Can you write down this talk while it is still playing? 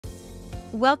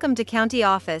Welcome to County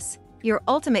Office, your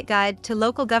ultimate guide to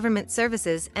local government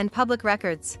services and public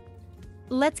records.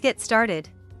 Let's get started.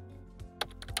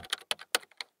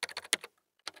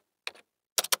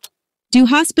 Do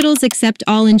hospitals accept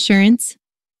all insurance?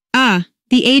 Ah,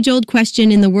 the age-old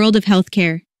question in the world of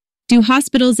healthcare. Do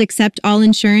hospitals accept all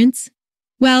insurance?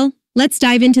 Well, let's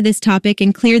dive into this topic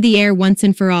and clear the air once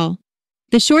and for all.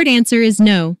 The short answer is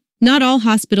no, not all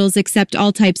hospitals accept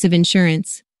all types of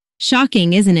insurance.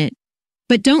 Shocking, isn't it?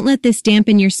 But don't let this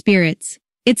dampen your spirits.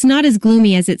 It's not as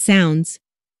gloomy as it sounds.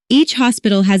 Each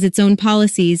hospital has its own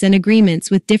policies and agreements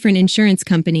with different insurance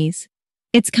companies.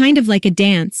 It's kind of like a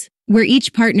dance, where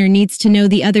each partner needs to know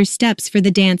the other steps for the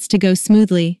dance to go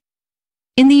smoothly.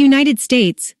 In the United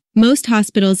States, most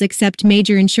hospitals accept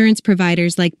major insurance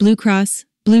providers like Blue Cross,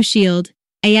 Blue Shield,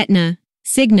 Aetna,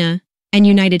 Cigna, and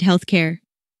United Healthcare.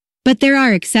 But there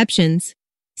are exceptions.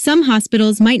 Some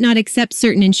hospitals might not accept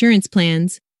certain insurance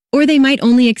plans, or they might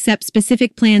only accept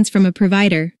specific plans from a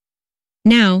provider.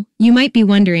 Now, you might be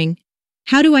wondering,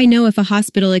 how do I know if a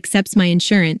hospital accepts my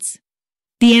insurance?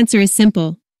 The answer is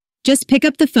simple. Just pick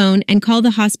up the phone and call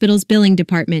the hospital's billing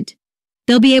department.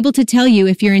 They'll be able to tell you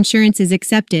if your insurance is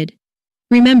accepted.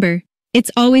 Remember,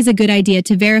 it's always a good idea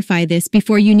to verify this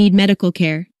before you need medical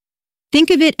care. Think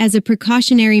of it as a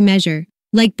precautionary measure,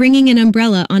 like bringing an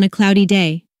umbrella on a cloudy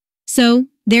day. So,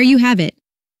 there you have it.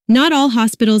 Not all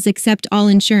hospitals accept all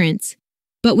insurance,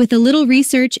 but with a little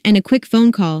research and a quick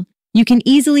phone call, you can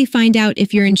easily find out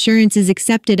if your insurance is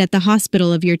accepted at the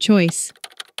hospital of your choice.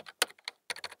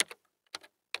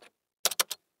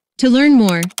 To learn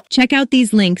more, check out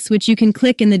these links which you can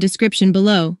click in the description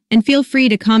below, and feel free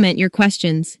to comment your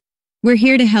questions. We're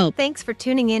here to help. Thanks for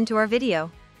tuning in to our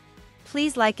video.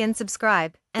 Please like and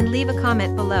subscribe, and leave a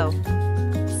comment below.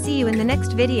 See you in the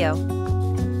next video.